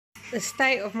the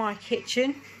state of my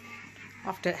kitchen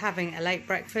after having a late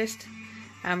breakfast,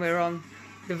 and we're on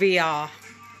the VR.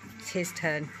 It's his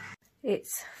turn.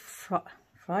 It's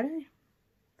Friday?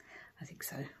 I think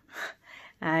so.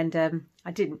 And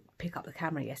I didn't pick up the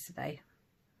camera yesterday,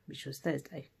 which was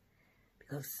Thursday,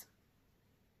 because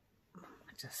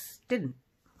I just didn't.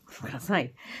 What can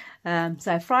I say?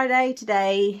 So Friday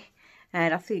today,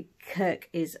 and I think Kirk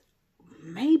is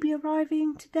maybe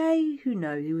arriving today. Who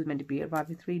knows? He was meant to be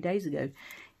arriving 3 days ago.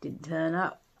 Didn't turn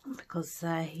up because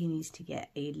he needs to get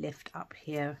a lift up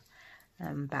here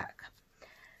and back.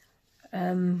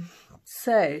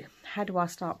 So how do I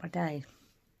start my day?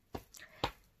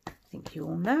 I think you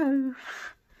all know.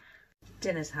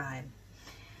 Dinner time.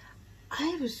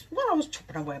 I was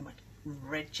chopping away my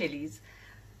red chilies,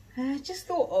 just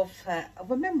thought of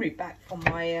a memory back from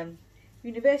my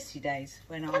university days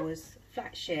when I was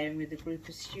flat sharing with a group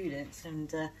of students,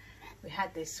 and we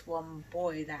had this one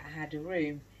boy that had a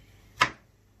room.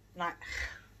 Like,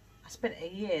 I spent a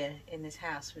year in this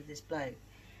house with this bloke,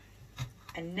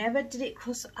 and never did it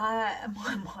cross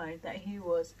my mind that he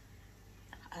was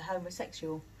a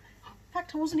homosexual. In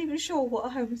fact, I wasn't even sure what a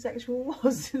homosexual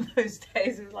was in those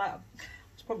days. It was like, I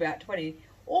was probably about 20.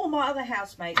 All my other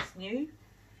housemates knew,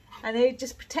 and they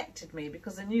just protected me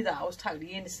because they knew that I was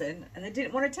totally innocent, and they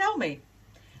didn't want to tell me.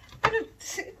 And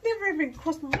it never even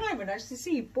crossed my mind when I used to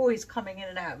see boys coming in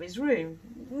and out of his room.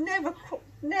 Never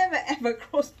ever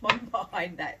crossed my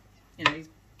mind that, you know,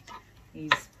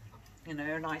 he's you know,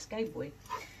 a nice gay boy.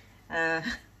 So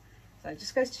it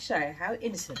just goes to show how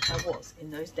innocent I was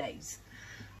in those days.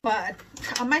 But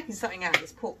I'm making something out of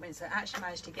this pork mince. I actually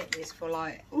managed to get this for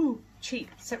like, ooh, cheap,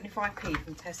 75p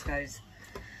from Tesco's.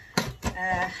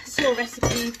 Saw a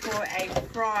recipe for a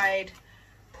fried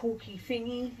porky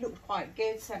thingy. Looked quite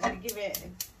good, so I'm going to give it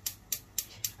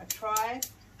a try.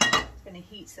 I'm going to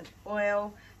heat some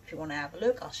oil. If you want to have a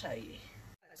look, I'll show you.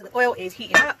 So the oil is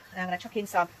heating up, and I'm going to chuck in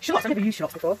some shallots. I've never used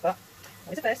shallots before, but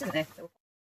it's a first, isn't it?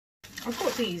 I've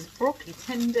got these broccoli,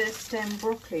 tender stem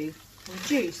broccoli,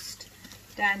 reduced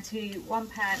down to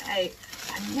 £1.08.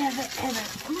 I never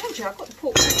ever, mind you, I've got the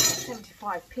pork for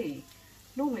 75p.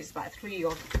 Normally it's about £3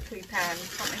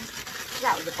 something. So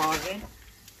that was a bargain.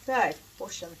 So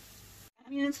wash some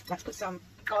onions. Let's put some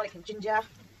garlic and ginger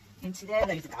into there.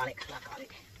 Loads of garlic. I like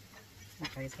garlic.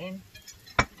 That goes in.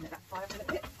 Let that fire a little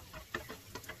bit.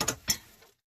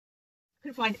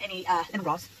 Couldn't find any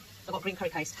lemongrass. I've got green curry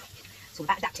paste. It's all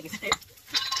about adapting, isn't it?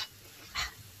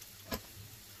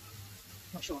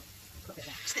 Not sure. Put a bit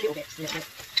there. Just a little bit. Just a little bit.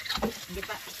 And give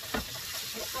that a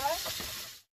little fire.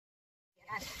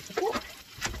 Add the pork.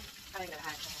 I'm going to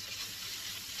add.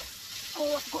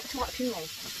 Oh, I forgot the tomato puree.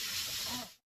 Oh.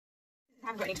 I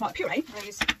haven't got any tomato puree. I'm going to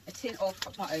use a tin of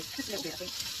hot tomatoes. Just a little bit, I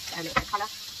think. Add a little bit of colour.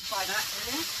 Fry that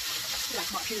in there. Still like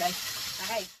tomato puree.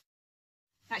 Okay.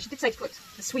 Now, she did say to put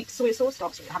the sweet soy sauce.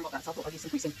 Obviously, I haven't got that, so I thought I'd use some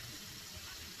cuisine.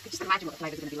 You can just imagine what the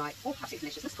flavours are going to be like. Oh, absolutely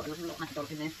delicious. Let's put a little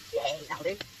dollop in there. Yay, that'll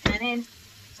do. And then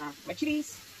some red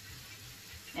chilies.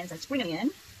 And some spring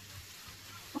onion.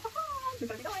 We're going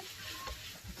to be going.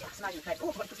 Just imagine the flavour. Oh,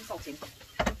 I've got to put some salt in. Just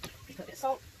put a bit of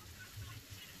salt.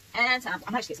 And I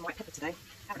managed to get some white pepper today.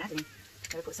 I haven't had any.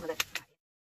 So we'll put some of that in.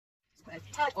 Just put a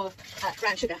tad of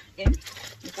brown sugar in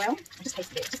as well. I just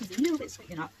tasted it. It just needs a little bit of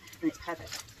sweetening up, and it's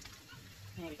perfect.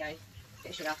 There we go. Bit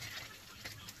of sugar.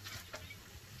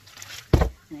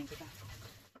 And then give that.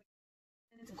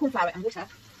 And then some corn flour and water.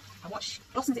 And watch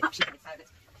glossens it up. She said, so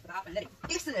let's put that up and let it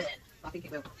glisten. I think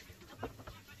it will.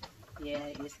 Yeah,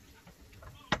 it is.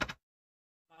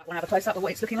 I want to have a close up of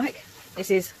what it's looking like. This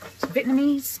is some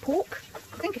Vietnamese pork,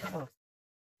 I think it was.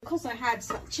 Because I had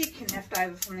some chicken left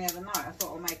over from the other night, I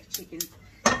thought I'll make a chicken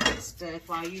stir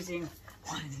fry using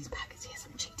one of these packets here.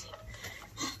 I'm cheating.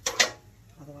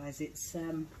 Otherwise it's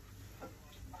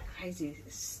crazy.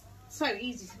 It's so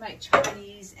easy to make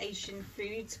Chinese, Asian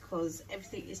foods because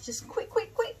everything is just quick.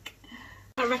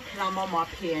 I reckon I'm on my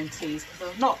PMTs because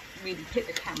I've not really picked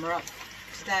the camera up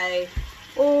today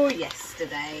or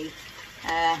yesterday.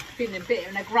 Been a bit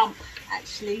in a grump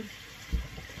actually.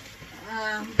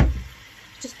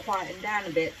 Just quieting down a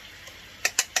bit.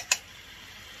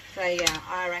 So yeah,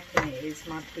 I reckon it is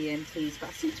my PMTs, but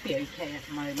I seem to be okay at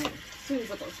the moment. As soon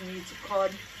as I've got some music on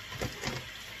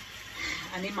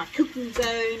and in my cooking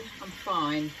zone, I'm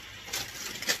fine.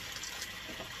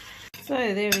 So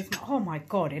there is, oh my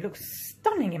god, it looks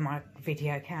stunning in my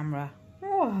video camera.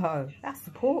 Whoa, that's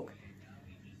the pork.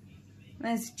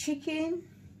 There's chicken.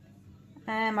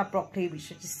 And my broccoli,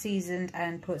 which I just seasoned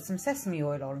and put some sesame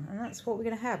oil on. And that's what we're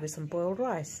going to have with some boiled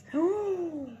rice.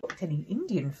 Oh, any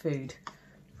Indian food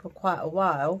for quite a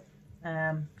while.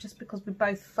 Just because we're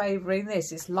both favouring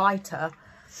this. It's lighter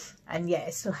And yeah,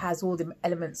 it still has all the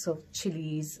elements of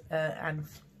chilies and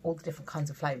all the different kinds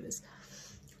of flavours.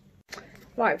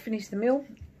 Right, finished the meal.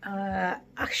 I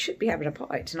should be having a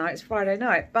party tonight. It's Friday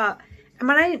night, and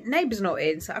my neighbour's not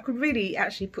in, so I could really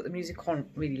actually put the music on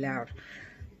really loud.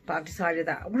 But I've decided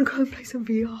that I want to go and play some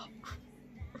VR.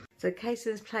 So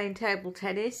Kayson's playing table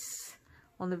tennis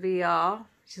on the VR,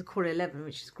 which is called 11,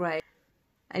 which is great.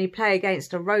 And you play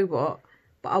against a robot,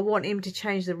 but I want him to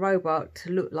change the robot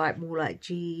to look like more like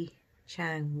Ji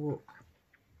Chang Wook.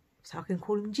 So I can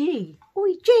call him G.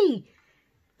 Oi, G!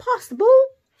 Pass the ball!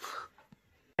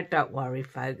 Don't worry,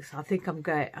 folks. I think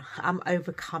I'm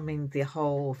overcoming the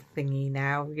whole thingy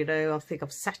now. You know, I think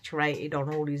I've saturated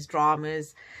on all these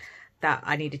dramas that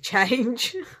I need to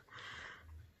change.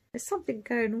 There's something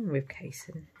going on with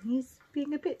Kayson. He's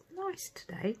being a bit nice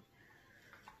today.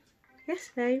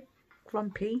 Yesterday,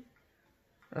 grumpy.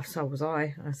 Oh, so was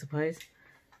I suppose.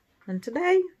 And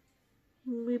today,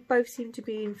 we both seem to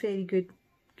be in fairly good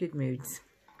moods.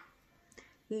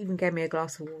 He even gave me a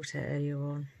glass of water earlier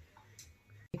on.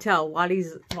 You tell while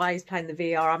he's playing the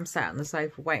VR, I'm sat on the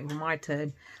sofa waiting for my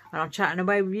turn, and I'm chatting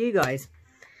away with you guys.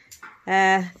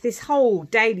 This whole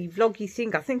daily vloggy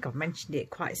thing, I think I've mentioned it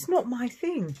quite. It's not my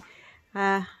thing.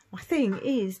 My thing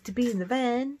is to be in the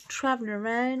van, travelling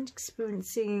around,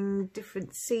 experiencing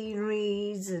different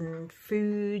sceneries and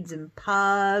foods and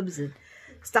pubs and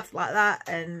stuff like that.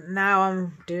 And now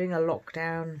I'm doing a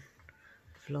lockdown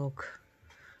vlog.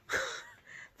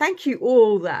 Thank you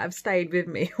all that have stayed with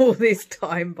me all this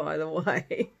time, by the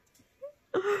way.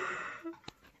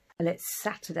 And it's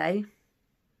Saturday,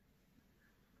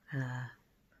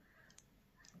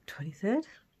 23rd?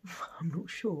 I'm not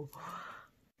sure.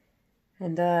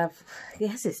 And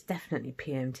yes, it's definitely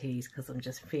PMTs because I'm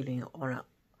just feeling on a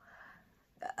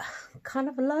kind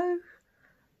of a low.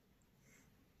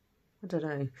 I don't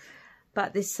know.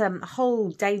 But this whole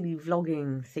daily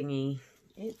vlogging thingy,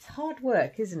 it's hard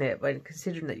work, isn't it? When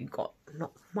considering that you've got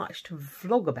not much to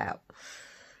vlog about.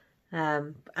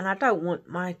 And I don't want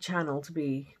my channel to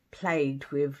be plagued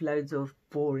with loads of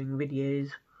boring videos.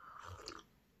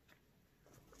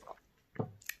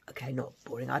 Okay, not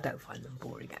boring. I don't find them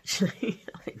boring, actually.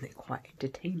 I think they're quite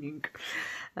entertaining.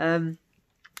 But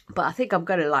I think I'm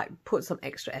going to like put some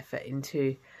extra effort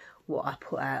into what I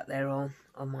put out there on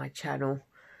my channel.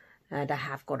 And I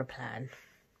have got a plan.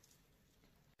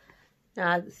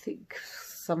 Now, I think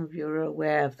some of you are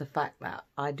aware of the fact that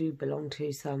I do belong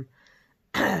to some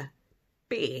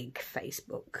big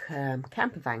Facebook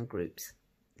camper van groups.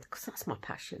 Because that's my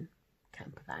passion,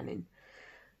 camper vanning.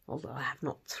 Although I have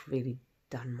not really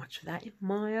done much of that in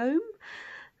my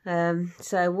own.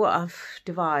 So what I've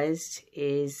devised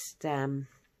is,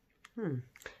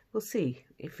 we'll see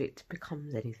if it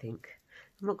becomes anything.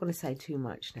 I'm not going to say too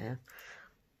much now.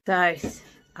 So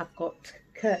I've got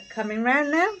Kurt coming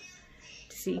round now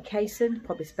to see Kayson.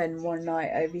 Probably spend one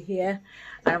night over here.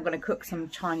 And I'm going to cook some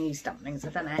Chinese dumplings. I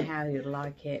don't know how he'll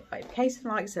like it, but if Kayson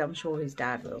likes it, I'm sure his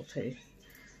dad will too.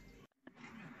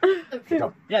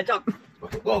 Jump. Yeah, jump.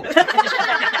 Whoa.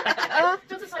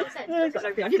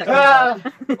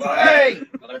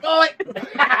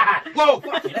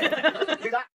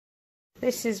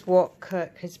 This is what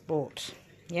Kirk has bought.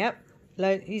 Yep.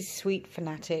 He's sweet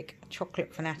fanatic,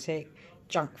 chocolate fanatic,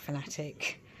 junk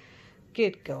fanatic.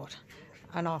 Good God.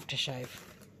 An aftershave.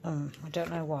 I don't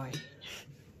know why.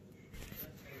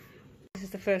 This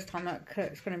is the first time that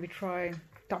Kirk's going to be trying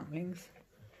dumplings.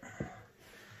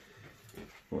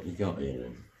 What you got here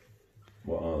then?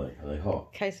 What are they? Are they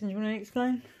hot? Kayson, do you want to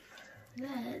explain?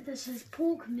 There says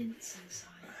pork mince inside.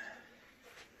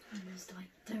 And there's like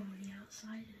dough on the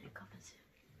outside and it covers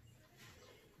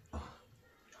it.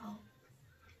 Oh.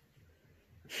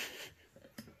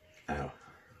 Ow.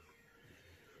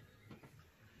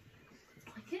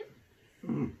 Like it?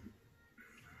 Mm.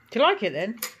 Do you like it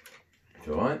then? It's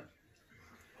alright.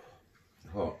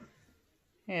 Hot.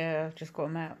 Yeah, I've just got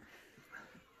them out.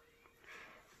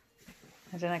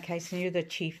 I don't know, Kayson, you're the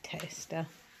chief tester.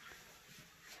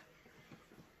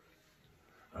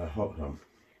 Hot some.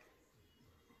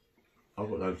 I've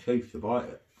got no teeth to bite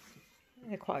it.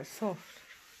 They're quite soft.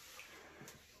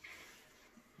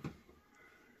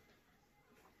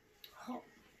 Hot.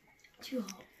 Too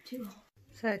hot. Too hot.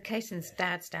 So Kayson's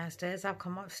dad's downstairs. I've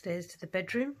come upstairs to the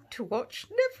bedroom to watch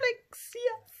Netflix.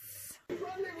 Yes.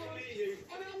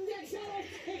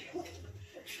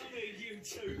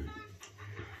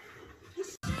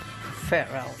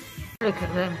 Farewell. Look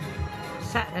at them.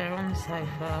 Sat there on the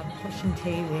sofa, watching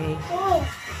TV. Oh.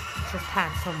 Just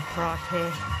had some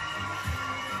karate.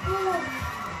 Oh.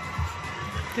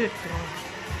 Good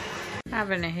God.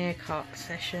 Having a haircut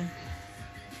session.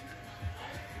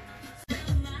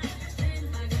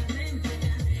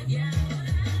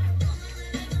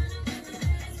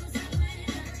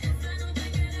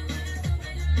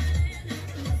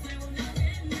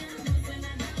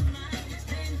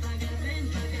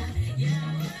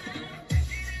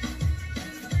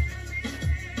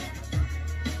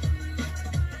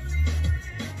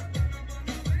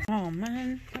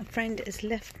 friend has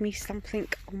left me something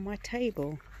on my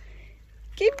table.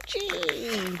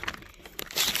 Kimchi!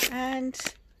 And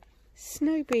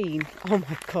snow bean. Oh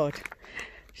my god,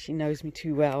 she knows me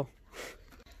too well.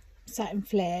 Sat in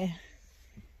Flare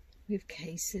with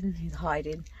Kaysen, who's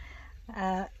hiding,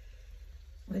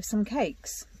 with some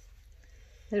cakes.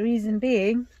 The reason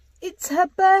being, it's her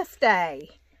birthday.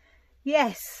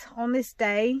 Yes, on this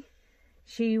day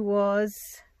she was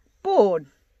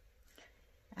born,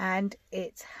 and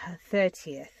it's her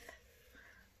 30th.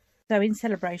 So in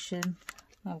celebration,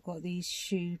 I've got these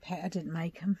shoe pets. I didn't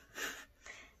make them.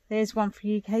 There's one for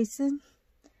you, Kaysen.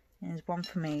 There's one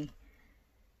for me.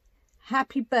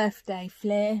 Happy birthday,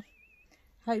 Flare.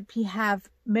 Hope you have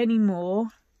many more.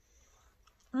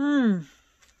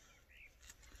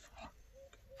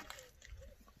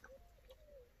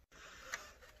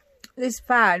 This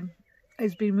fan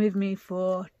has been with me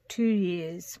for 2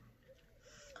 years,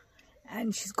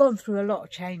 and she's gone through a lot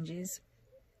of changes,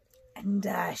 and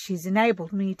she's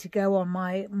enabled me to go on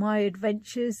my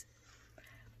adventures.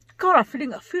 God, I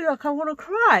feel like I want to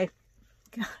cry.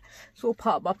 It's all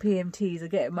part of my PMTs. I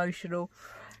get emotional.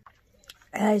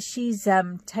 She's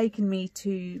taken me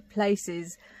to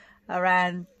places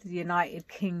around the United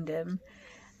Kingdom,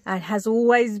 and has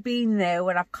always been there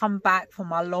when I've come back from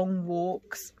my long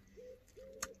walks,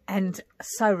 and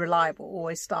so reliable,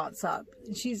 always starts up.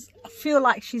 I feel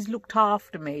like she's looked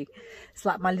after me. It's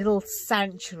like my little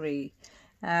sanctuary.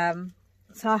 So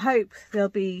I hope there'll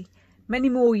be many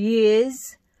more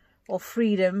years of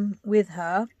freedom with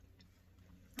her.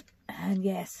 And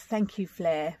yes, thank you,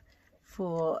 Flare,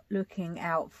 for looking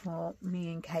out for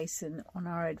me and Kaysen on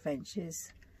our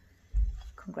adventures.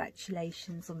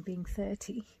 Congratulations on being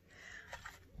 30.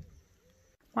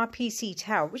 My PC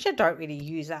tower, which I don't really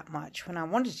use that much. When I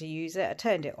wanted to use it, I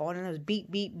turned it on and there was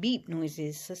beep, beep, beep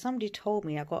noises. So somebody told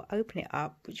me I got to open it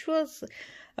up, which was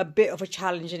a bit of a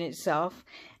challenge in itself.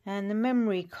 And the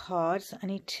memory cards, I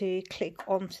need to click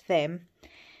onto them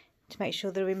to make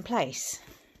sure they're in place.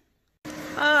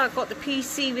 I've got the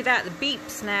PC without the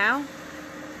beeps now.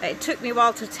 It took me a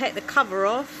while to take the cover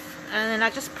off, and then I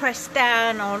just pressed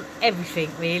down on everything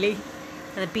really,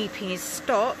 and the beeping is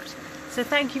stopped. So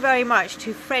thank you very much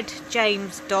to Fred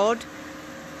James Dodd,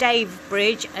 Dave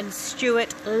Bridge and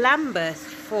Stuart Lambeth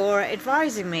for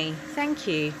advising me. Thank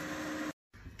you.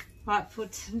 Right, for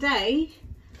today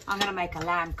I'm going to make a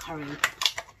lamb curry,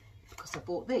 because I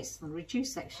bought this in the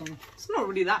reduced section. It's not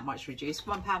really that much reduced,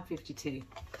 £1.52.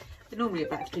 They're normally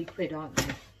about £3, aren't they?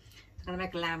 I'm going to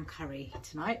make a lamb curry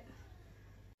tonight.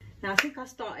 Now, I think I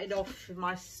started off with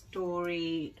my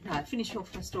story, no, I finished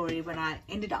off my story when I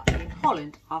ended up in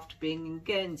Holland after being in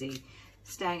Guernsey,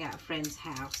 staying at a friend's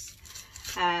house.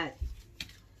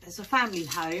 It's a family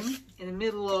home in the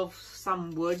middle of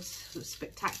some woods. It was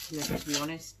spectacular, to be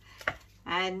honest.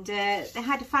 And they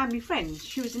had a family friend.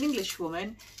 She was an English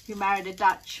woman who married a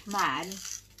Dutch man,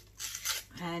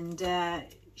 and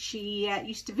she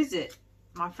used to visit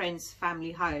my friend's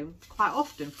family home quite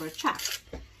often for a chat,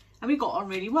 and we got on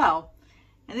really well.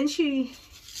 And then she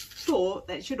thought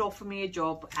that she'd offer me a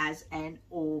job as an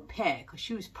au pair, because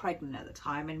she was pregnant at the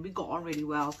time, and we got on really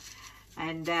well.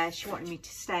 And she wanted me to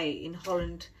stay in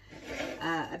Holland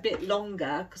a bit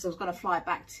longer, because I was going to fly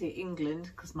back to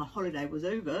England because my holiday was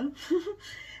over.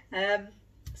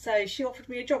 So she offered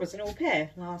me a job as an au pair,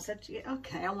 and I said, yeah,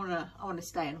 okay, I want to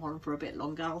stay in Holland for a bit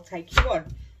longer, I'll take you on.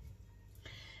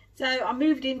 So I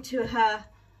moved into her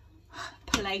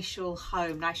palatial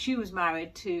home. Now, she was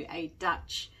married to a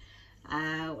Dutch,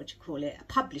 a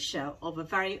publisher of a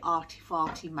very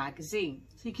arty-farty magazine.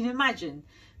 So you can imagine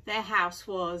their house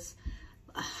was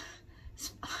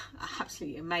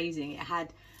absolutely amazing. It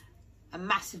had a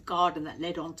massive garden that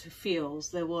led onto fields.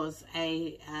 There was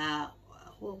a,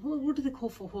 what do they call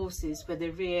for horses where they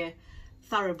rear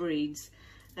thoroughbreds?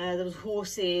 There was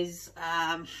horses.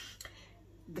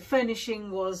 The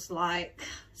furnishing was like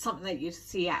something that you'd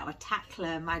see out of a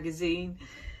Tatler magazine.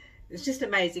 It was just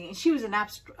amazing. And she was an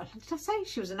abstract, did I say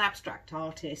she was an abstract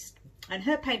artist? And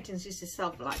her paintings used to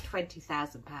sell for like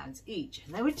 £20,000 each.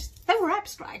 And they were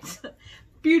abstract,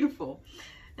 beautiful.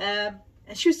 And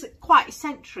she was quite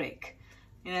eccentric,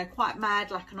 you know, quite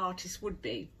mad like an artist would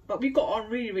be. But we got on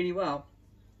really, really well.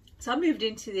 So I moved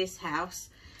into this house,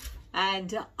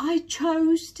 and I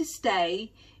chose to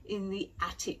stay in the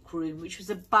attic room, which was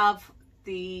above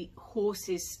the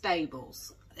horses'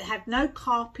 stables. It had no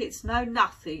carpets, no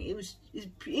nothing.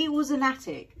 It was an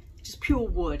attic, just pure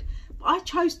wood. But I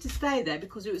chose to stay there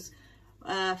because it was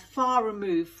far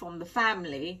removed from the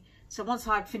family. So once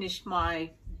I'd finished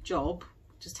my job,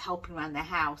 just helping around the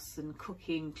house and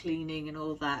cooking, cleaning and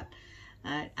all that,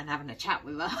 and having a chat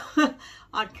with her,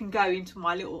 I can go into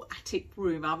my little attic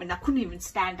room. I mean, I couldn't even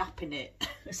stand up in it.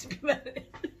 It's mad.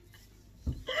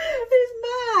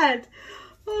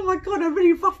 Oh my God, I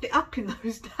really roughed it up in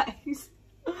those days.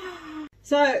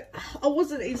 So I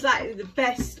wasn't exactly the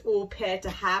best au pair to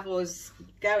have. I was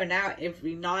going out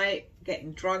every night,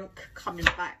 getting drunk, coming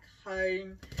back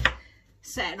home,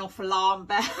 setting off alarm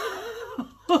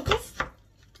bells.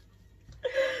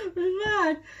 It was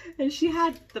mad. And she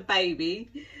had the baby,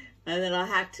 and then I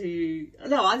had to,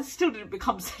 no, I still didn't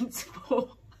become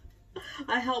sensible.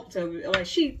 I helped her. Well,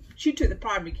 she took the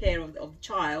primary care of the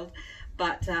child,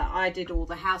 but I did all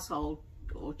the household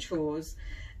or chores,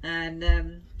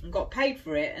 and got paid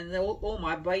for it, and all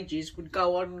my wages would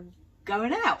go on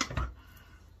going out.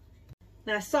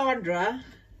 Now Sandra,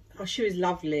 oh, she was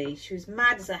lovely. She was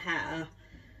mad as a hatter,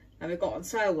 and we got on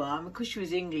so well. And because she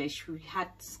was English, we had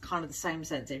kind of the same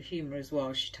sense of humour as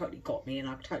well. She totally got me, and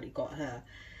I totally got her.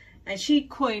 And she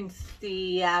coined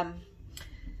the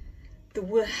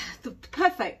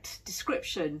perfect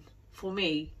description for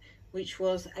me, which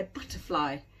was a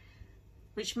butterfly,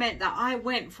 which meant that I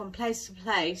went from place to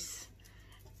place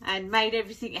and made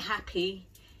everything happy,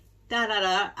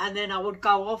 and then I would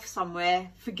go off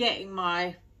somewhere, forgetting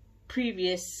my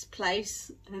previous place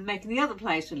and making the other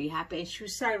place really happy. And she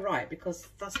was so right, because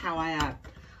that's how I am.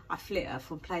 I flitter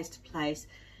from place to place.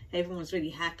 Everyone's really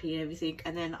happy and everything,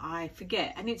 and then I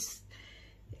forget. And it's,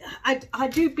 I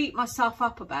do beat myself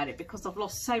up about it, because I've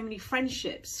lost so many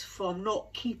friendships from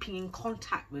not keeping in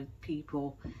contact with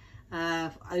people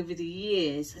over the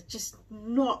years. I'm just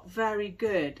not very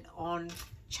good on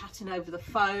chatting over the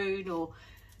phone or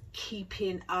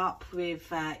keeping up with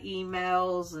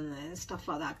emails and stuff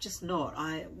like that. I'm just not.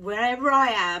 Wherever I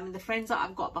am, the friends that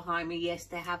I've got behind me, yes,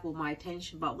 they have all my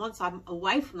attention, but once I'm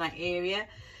away from that area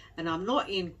and I'm not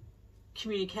in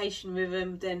communication with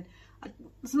them, then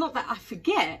it's not that I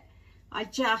forget, I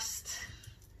just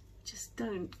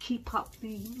don't keep up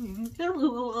the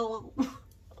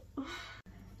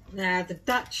Now the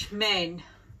Dutch men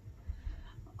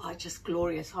are just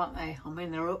glorious, aren't they? I mean,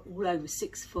 they're all over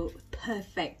 6 foot with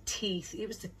perfect teeth. It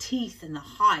was the teeth and the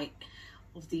height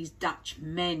of these Dutch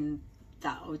men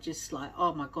that were just like,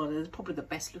 oh my God, they're probably the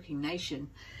best looking nation,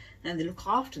 and they look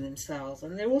after themselves,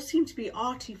 and they all seem to be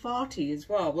arty-farty as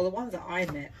well. Well, the ones that I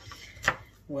met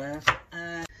were.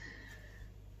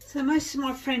 So most of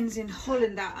my friends in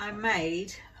Holland that I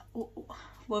made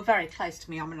were very close to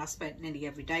me. I mean, I spent nearly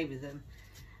every day with them,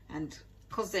 and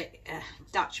because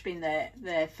Dutch being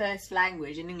their first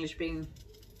language and English being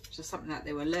just something that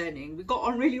they were learning, we got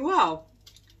on really well.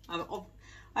 I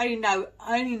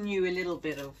only knew a little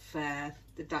bit of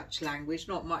the Dutch language,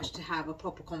 not much to have a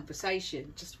proper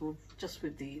conversation, just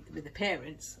with the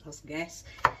parents, I guess.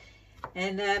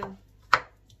 And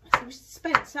so we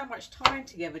spent so much time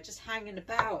together, just hanging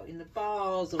about in the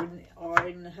bars or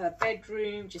in her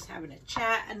bedroom, just having a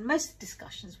chat. And most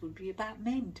discussions would be about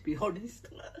men, to be honest.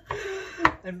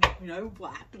 And you know,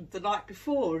 what happened the night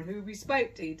before and who we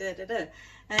spoke to,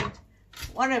 And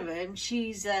one of them,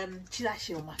 she's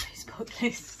actually on my Facebook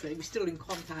list, so we're still in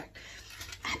contact.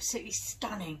 Absolutely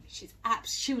stunning.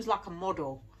 She was like a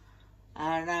model,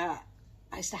 and I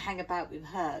used to hang about with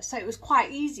her. So it was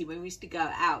quite easy when we used to go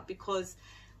out, because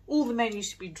all the men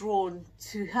used to be drawn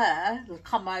to her. They'll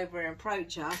come over and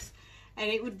approach us, and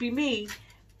it would be me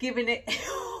giving it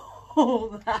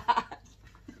all that.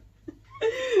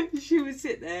 She would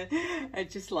sit there and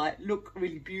just like look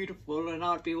really beautiful, and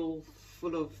I'd be all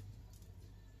full of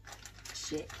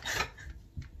shit.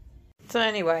 So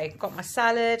anyway, got my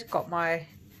salad, got my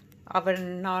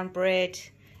oven naan bread,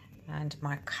 and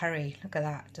my curry. Look at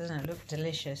that, doesn't it look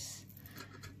delicious?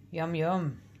 Yum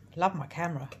yum. Love my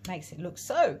camera, makes it look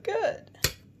so good.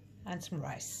 And some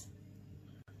rice.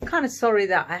 Kind of sorry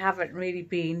that I haven't really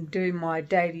been doing my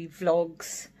daily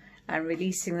vlogs and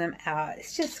releasing them out.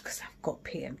 It's just because I've got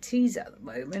PMTs at the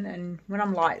moment, and when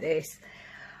I'm like this,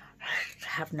 I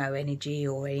have no energy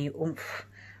or any oomph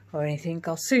or anything.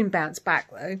 I'll soon bounce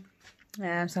back though. So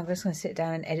I'm just going to sit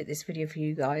down and edit this video for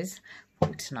you guys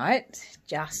for tonight,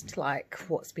 just like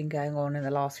what's been going on in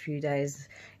the last few days,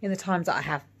 in the times that I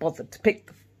have bothered to pick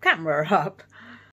the camera up.